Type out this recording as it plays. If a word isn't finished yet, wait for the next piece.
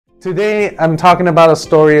Today, I'm talking about a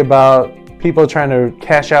story about people trying to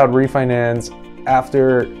cash out refinance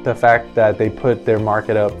after the fact that they put their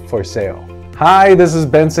market up for sale. Hi, this is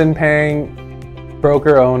Benson Pang,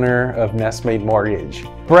 broker owner of NestMade Mortgage.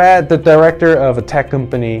 Brad, the director of a tech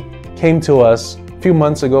company, came to us a few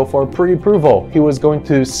months ago for pre-approval. He was going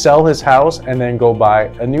to sell his house and then go buy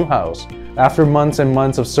a new house. After months and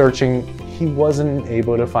months of searching, he wasn't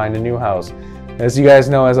able to find a new house. As you guys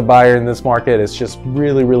know, as a buyer in this market, it's just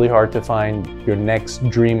really hard to find your next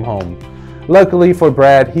dream home. Luckily for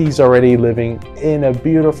Brad, he's already living in a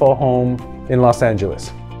beautiful home in Los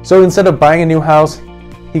Angeles. So instead of buying a new house,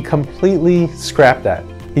 he completely scrapped that.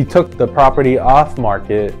 He took the property off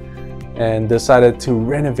market and decided to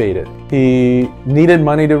renovate it. He needed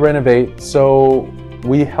money to renovate, so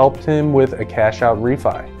we helped him with a cash out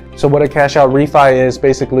refi. So what a cash out refi is,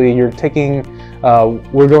 basically you're taking,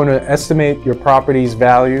 we're going to estimate your property's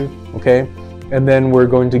value, okay? And then we're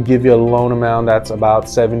going to give you a loan amount that's about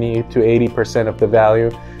 70 to 80% of the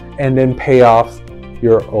value, and then pay off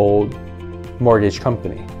your old mortgage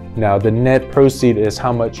company. Now the net proceed is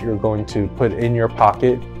how much you're going to put in your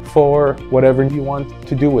pocket for whatever you want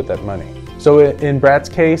to do with that money. So in Brad's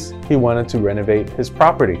case, he wanted to renovate his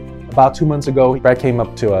property. About 2 months ago, Brad came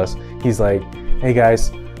up to us. He's like, hey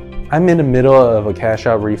guys, I'm in the middle of a cash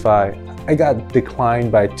out refi. I got declined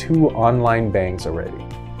by 2 online banks already.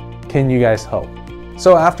 Can you guys help?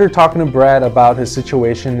 So after talking to Brad about his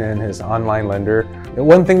situation and his online lender,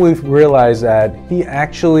 one thing we've realized that he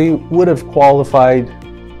actually would have qualified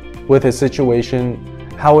with his situation.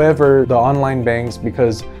 However, the online banks,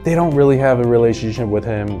 because they don't really have a relationship with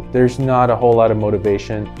him, there's not a whole lot of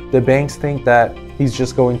motivation. The banks think that he's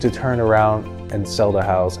just going to turn around and sell the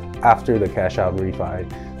house after the cash out refi.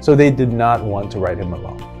 So they did not want to write him a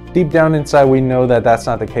loan. Deep down inside, we know that that's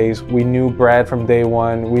not the case. We knew Brad from day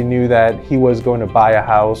one. We knew that he was going to buy a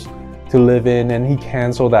house to live in, and he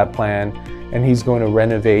canceled that plan, and he's going to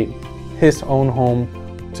renovate his own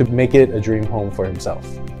home to make it a dream home for himself.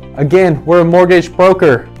 Again, we're a mortgage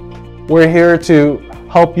broker. We're here to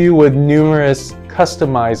help you with numerous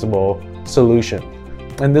customizable solutions.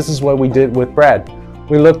 And this is what we did with Brad.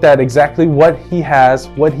 We looked at exactly what he has,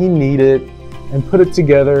 what he needed, and put it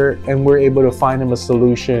together, and we're able to find him a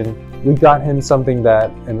solution. We got him something that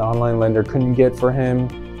an online lender couldn't get for him,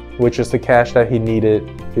 which is the cash that he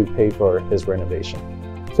needed to pay for his renovation.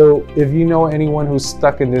 So if you know anyone who's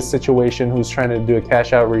stuck in this situation, who's trying to do a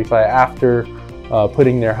cash out refi after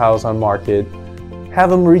putting their house on market, have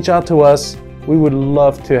them reach out to us. We would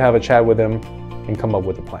love to have a chat with them and come up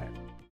with a plan.